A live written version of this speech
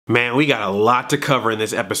Man, we got a lot to cover in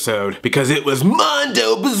this episode because it was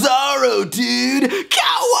Mondo Bizarro, dude!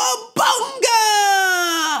 Cowabunga!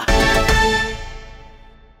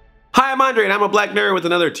 Hi, I'm Andre, and I'm a black nerd with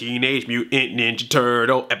another Teenage Mutant Ninja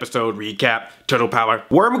Turtle episode recap. Turtle Power.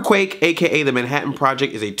 Wormquake, aka The Manhattan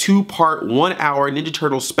Project, is a 2-part, 1-hour Ninja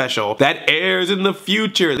Turtle special that airs in the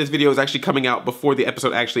future. This video is actually coming out before the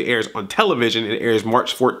episode actually airs on television. It airs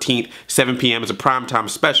March 14th, 7 p.m. as a primetime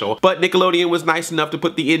special, but Nickelodeon was nice enough to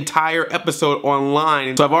put the entire episode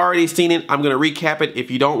online. So I've already seen it. I'm gonna recap it. If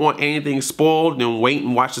you don't want anything spoiled, then wait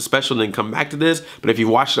and watch the special and then come back to this. But if you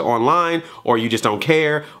watched it online, or you just don't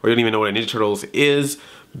care, or you don't even know what a Ninja Turtles is,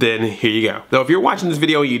 then here you go. Though if you're watching this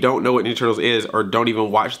video and you don't know what Ninja Turtles is or don't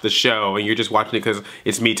even watch the show and you're just watching it because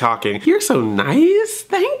it's me talking, you're so nice.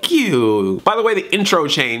 Thank you. By the way, the intro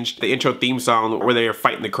changed. The intro theme song where they are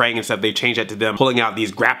fighting the Krang and stuff, they changed that to them pulling out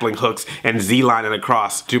these grappling hooks and Z-lining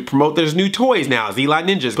across to promote there's new toys now, Z-line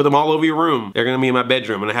ninjas. Put them all over your room. They're gonna be in my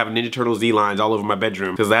bedroom and I have Ninja Turtle Z-lines all over my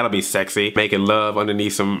bedroom because that'll be sexy. Making love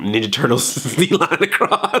underneath some Ninja Turtles Z-line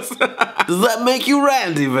across. Does that make you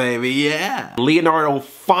randy, baby? Yeah. Leonardo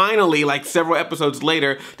finally, like several episodes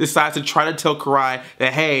later, decides to try to tell Karai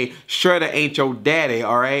that, hey, Shredder ain't your daddy,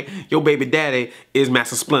 all right? Your baby daddy is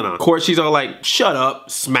Master Splinter. Of course, she's all like, shut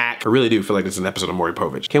up, smack. I really do feel like this is an episode of Maury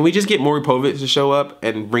Povich. Can we just get Maury Povich to show up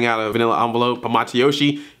and bring out a vanilla envelope? Hamato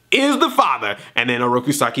Yoshi is the father. And then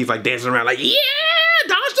Oroku Saki's like dancing around like, yeah,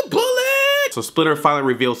 dodge the bullet. So Splinter finally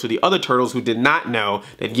reveals to the other turtles who did not know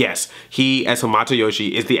that yes, he as Hamato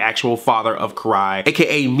Yoshi is the actual father of Karai,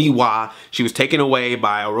 aka Miwa. She was taken away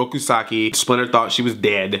by Oroku Saki. Splinter thought she was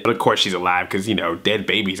dead, but of course she's alive because, you know, dead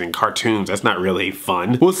babies in cartoons, that's not really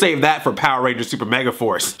fun. We'll save that for Power Rangers Super Mega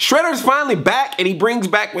Force. Shredder's finally back and he brings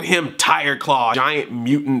back with him Tiger Claw, giant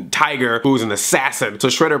mutant tiger who's an assassin. So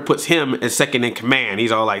Shredder puts him as second in command.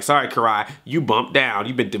 He's all like, sorry Karai, you bumped down,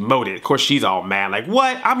 you've been demoted. Of course she's all mad like,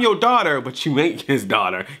 what? I'm your daughter, but you ain't his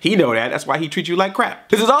daughter. He know that. That's why he treats you like crap.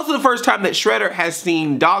 This is also the first time that Shredder has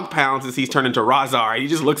seen Dog Pound since he's turned into Razar. He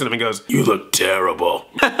just looks at him and goes, you look terrible.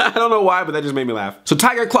 I don't know why, but that just made me laugh. So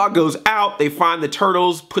Tiger Claw goes out. They find the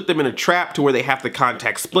turtles, put them in a trap to where they have to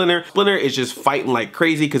contact Splinter. Splinter is just fighting like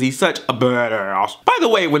crazy because he's such a badass. By the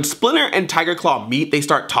way, when Splinter and Tiger Claw meet, they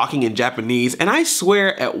start talking in Japanese, and I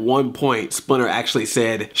swear at one point Splinter actually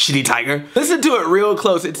said, shitty tiger. Listen to it real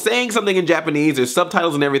close. It's saying something in Japanese. There's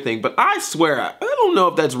subtitles and everything, but I swear, I don't know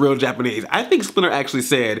if that's real Japanese. I think Splinter actually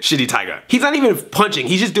said, shitty tiger. He's not even punching,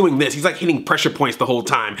 he's just doing this. He's like hitting pressure points the whole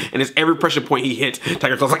time. And it's every pressure point he hits,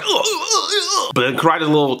 Tiger Claw's like, but then Karai does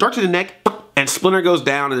a little dark to the neck, and Splinter goes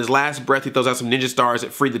down. In his last breath, he throws out some ninja stars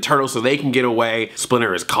that free the turtles so they can get away.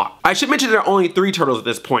 Splinter is caught. I should mention there are only 3 turtles at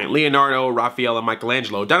this point: Leonardo, Raphael, and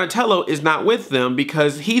Michelangelo. Donatello is not with them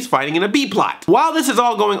because he's fighting in a B-plot. While this is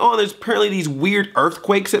all going on, there's apparently these weird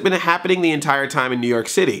earthquakes that have been happening the entire time in New York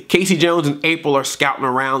City. Casey Jones and April are scouting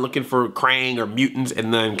around looking for Krang or mutants,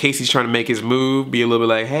 and then Casey's trying to make his move, be a little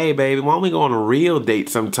bit like, hey baby, why don't we go on a real date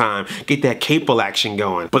sometime? Get that Capel action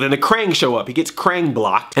going. But then the Krang show up. He gets Krang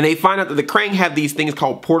blocked, and they find out that the Krang have these things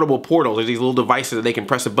called portable portals. There's these little devices that they can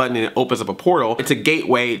press a button and it opens up a portal. It's a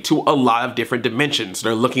gateway to a lot of different dimensions.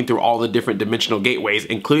 They're looking through all the different dimensional gateways,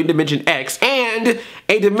 including Dimension X, and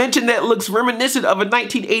a dimension that looks reminiscent of a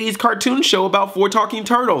 1980s cartoon show about 4 talking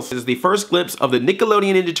turtles. This is the first glimpse of the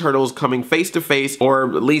Nickelodeon Ninja Turtles coming face to face,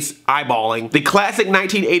 or at least eyeballing, the classic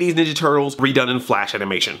 1980s Ninja Turtles redone in Flash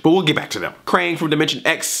animation. But we'll get back to them. Krang from Dimension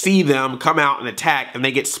X see them come out and attack, and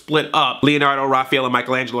they get split up. Leonardo, Raphael, and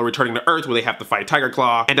Michelangelo returning to Earth where they have to fight Tiger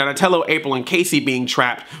Claw, and Donatello, April, and Casey being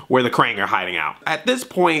trapped where the Krang are hiding out. At this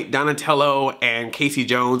point, Donatello and Casey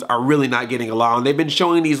Jones are really not getting along. They've been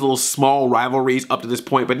showing these little small rivalries up to this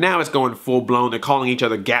point, but now it's going full blown. They're calling each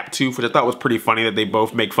other Gap Tooth, which I thought was pretty funny that they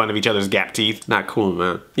both make fun of each other's gap teeth. Not cool,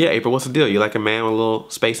 man. Yeah, April, what's the deal? You like a man with a little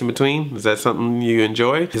space in between? Is that something you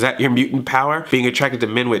enjoy? Is that your mutant power? Being attracted to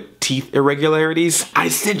men with teeth irregularities? I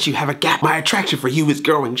sense you have a gap. My attraction for you is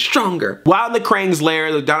growing stronger. While in the Krang's lair,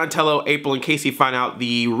 the Donatello, April, and Casey find out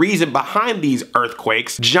the reason behind these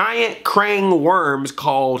earthquakes. Giant Krang worms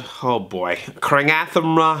called, oh boy,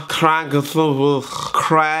 Krangantherma, Krangathermon,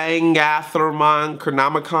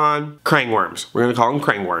 Krang worms. We're gonna call them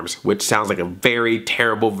Krang worms, which sounds like a very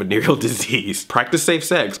terrible venereal disease. Practice safe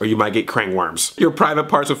sex or you might get Krang worms. Your private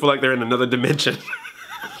parts will feel like they're in another dimension.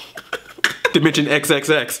 Dimension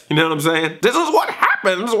XXX, you know what I'm saying? This is what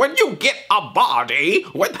happens when you get a body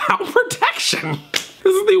without protection.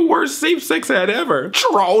 This is the worst safe sex ad ever.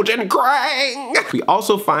 Trojan Krang! We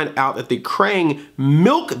also find out that the Krang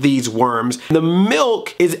milk these worms. The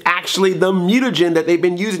milk is actually the mutagen that they've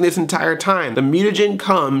been using this entire time. The mutagen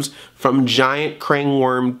comes from giant Krang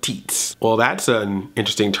worm teats. Well, that's an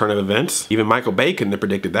interesting turn of events. Even Michael Bay couldn't have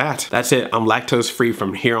predicted that. That's it, I'm lactose free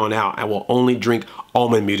from here on out. I will only drink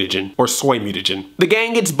almond mutagen or soy mutagen. The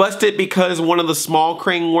gang gets busted because one of the small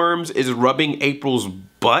Krang worms is rubbing April's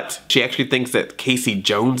butt. She actually thinks that Casey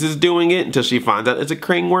Jones is doing it until she finds out it's a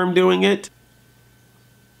Krang worm doing it.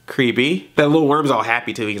 Creepy. That little worm's all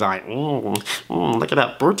happy too. He's like, look at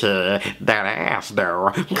that booty, that ass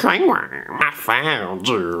though. Krang worm, I found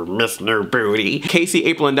you, Miss New Booty. Casey,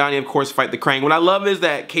 April, and Donnie of course fight the Krang. What I love is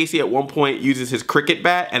that Casey at one point uses his cricket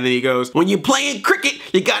bat and then he goes, when you playing cricket,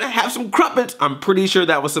 you gotta have some crumpets. I'm pretty sure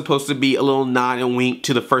that was supposed to be a little nod and wink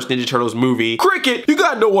to the first Ninja Turtles movie. Cricket, you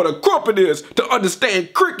gotta know what a crumpet is to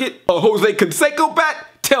understand cricket. A Jose Canseco bat?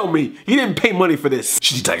 Tell me, you didn't pay money for this.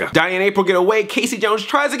 Donnie and April get away. Casey Jones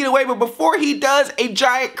tries to get away, but before he does, a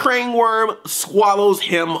giant Krang worm swallows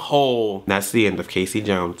him whole. And that's the end of Casey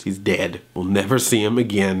Jones. He's dead. We'll never see him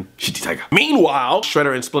again. Meanwhile,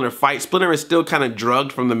 Shredder and Splinter fight. Splinter is still kind of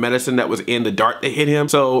drugged from the medicine that was in the dart that hit him,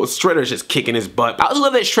 so Shredder's just kicking his butt. I also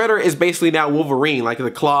love that Shredder is basically now Wolverine, like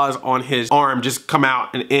the claws on his arm just come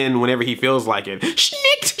out and in whenever he feels like it.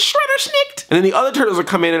 Schnicked! Shredder schnicked! And then the other turtles are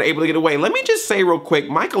coming in and able to get away. Let me just say real quick,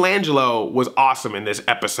 Michelangelo was awesome in this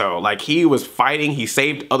episode. Like, he was fighting, he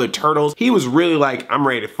saved other turtles. He was really like, I'm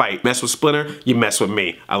ready to fight. Mess with Splinter, you mess with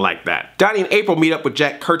me. I like that. Donnie and April meet up with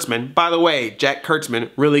Jack Kurtzman. By the way, Jack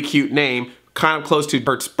Kurtzman, really cute name, kind of close to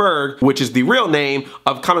Kurtzberg, which is the real name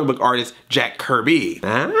of comic book artist Jack Kirby.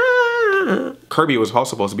 Kirby was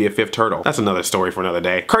also supposed to be a fifth turtle. That's another story for another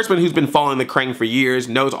day. Kurtzman, who's been following the Krang for years,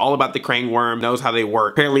 knows all about the Krang worm, knows how they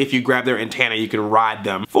work. Apparently, if you grab their antenna, you can ride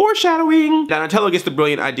them. Foreshadowing! Donatello gets the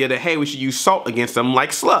brilliant idea that, hey, we should use salt against them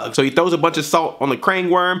like slugs. So he throws a bunch of salt on the Krang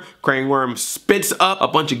worm spits up a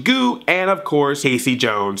bunch of goo, and of course, Casey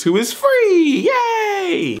Jones, who is free!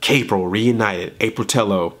 Yay! April reunited.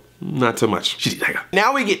 Apritello. Not so much.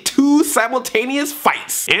 Now we get two simultaneous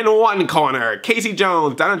fights. In one corner, Casey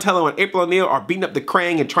Jones, Donatello, and April O'Neil are beating up the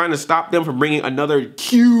Krang and trying to stop them from bringing another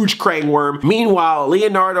huge Krang worm. Meanwhile,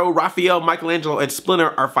 Leonardo, Raphael, Michelangelo, and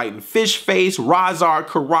Splinter are fighting Fish Face, Razar,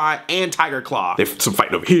 Karai, and Tiger Claw. They're some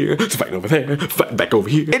fighting over here, some fighting over there, fighting back over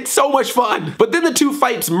here. It's so much fun. But then the two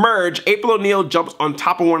fights merge. April O'Neil jumps on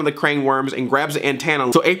top of one of the Krang worms and grabs the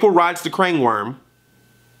antenna. So April rides the Krang worm,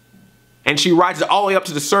 and she rides it all the way up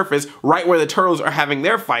to the surface, right where the turtles are having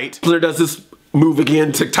their fight. Splinter does this move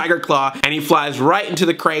again to Tiger Claw, and he flies right into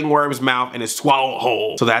the Krang worm's mouth and is swallowed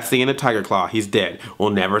whole. So that's the end of Tiger Claw. He's dead.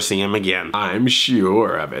 We'll never see him again. I'm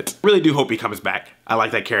sure of it. Really do hope he comes back. I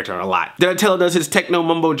like that character a lot. Donatello does his techno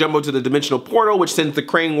mumbo jumbo to the dimensional portal, which sends the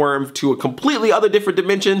Krang worm to a completely other different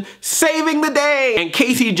dimension, saving the day! And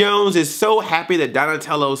Casey Jones is so happy that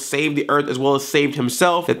Donatello saved the Earth as well as saved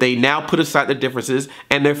himself that they now put aside their differences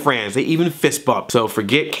and they're friends. They even fist bump. So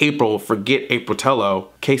forget April, forget Apritello,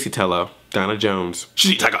 Casey Tello. Donna Jones.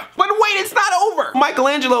 But wait, it's not over!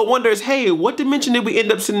 Michelangelo wonders, hey, what dimension did we end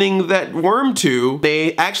up sending that worm to?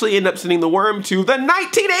 They actually end up sending the worm to the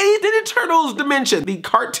 1980s Ninja Turtles dimension. The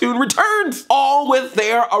cartoon returns, all with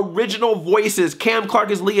their original voices. Cam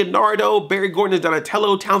Clark is Leonardo, Barry Gordon is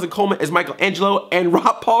Donatello, Townsend Coleman is Michelangelo, and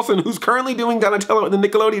Rob Paulson, who's currently doing Donatello in the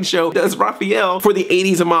Nickelodeon show, does Raphael for the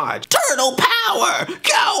 80s homage. Turtle power!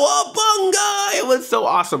 Cowabunga! It was so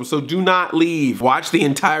awesome, so do not leave. Watch the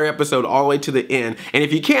entire episode all the way to the end, and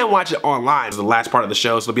if you can't watch it online, it's the last part of the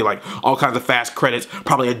show, so it'll be like all kinds of fast credits,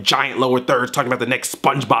 probably a giant lower thirds talking about the next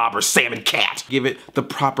SpongeBob or Salmon Cat. Give it the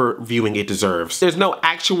proper viewing it deserves. There's no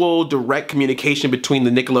actual direct communication between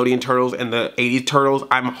the Nickelodeon Turtles and the 80s Turtles.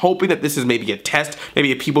 I'm hoping that this is maybe a test.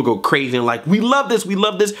 Maybe if people go crazy and like, we love this,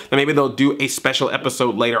 then maybe they'll do a special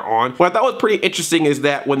episode later on. What I thought was pretty interesting is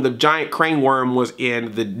that when the giant Krang worm was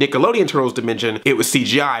in the Nickelodeon Turtles dimension, it was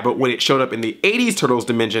CGI, but when it showed up in the 80s Turtles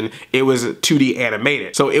dimension, it was 2D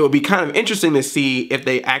animated. So it would be kind of interesting to see if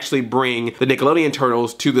they actually bring the Nickelodeon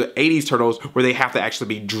Turtles to the 80s Turtles where they have to actually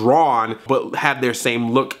be drawn but have their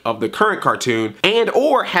same look of the current cartoon, and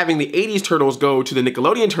or having the 80s Turtles go to the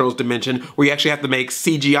Nickelodeon Turtles dimension where you actually have to make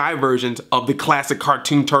CGI versions of the classic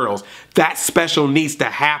cartoon Turtles. That special needs to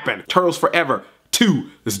happen. Turtles Forever 2.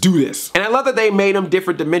 Let's do this. And I love that they made them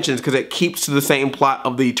different dimensions because it keeps to the same plot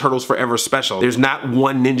of the Turtles Forever special. There's not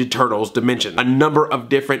one Ninja Turtles dimension. A number of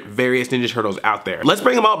different various Ninja Turtles out there. Let's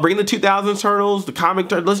bring them out. Bring the 2000s Turtles, the comic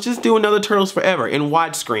Turtles. Let's just do another Turtles Forever in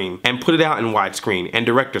widescreen and put it out in widescreen and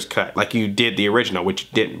director's cut like you did the original, which you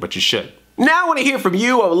didn't, but you should. Now I want to hear from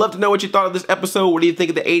you. I would love to know what you thought of this episode. What do you think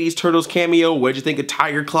of the 80s Turtles cameo? What did you think of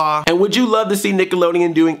Tiger Claw? And would you love to see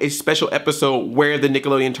Nickelodeon doing a special episode where the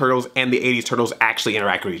Nickelodeon Turtles and the 80s Turtles actually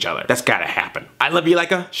interact with each other? That's gotta happen. I love you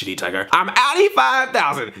like a shitty tiger. I'm Outie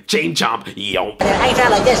 5000. Chain chomp, yo. I ain't trying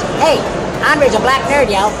like this. Hey, Andre's a black nerd,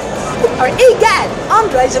 yo. Or egad,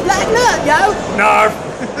 Andre's a black nerd, yo. Narf.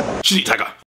 Shitty tiger.